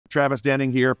Travis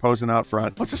Denning here, posing out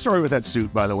front. What's the story with that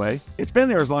suit, by the way? It's been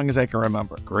there as long as I can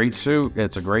remember. Great suit.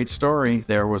 It's a great story.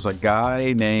 There was a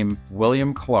guy named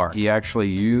William Clark. He actually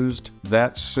used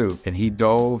that suit, and he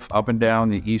dove up and down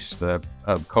the east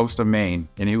coast of Maine,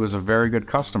 and he was a very good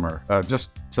customer.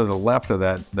 Just to the left of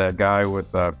that guy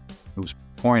with who's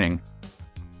pointing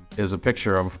is a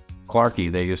picture of Clarky,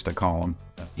 they used to call him.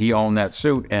 He owned that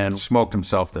suit and smoked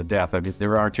himself to death. I mean,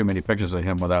 there aren't too many pictures of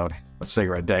him without a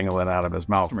cigarette dangling out of his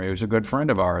mouth. He was a good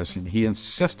friend of ours, and he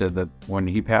insisted that when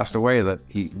he passed away that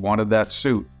he wanted that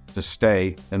suit to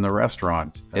stay in the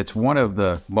restaurant. It's one of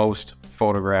the most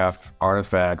photographed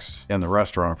artifacts in the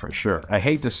restaurant for sure. I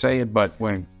hate to say it, but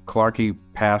when Clarky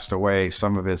passed away,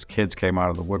 some of his kids came out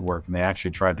of the woodwork, and they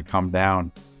actually tried to come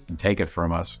down and take it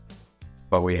from us.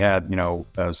 But we had,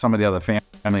 some of the other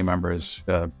family members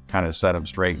kind of set him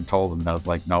straight and told him,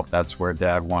 like, nope, that's where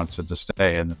Dad wants it to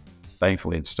stay. And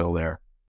thankfully, it's still there.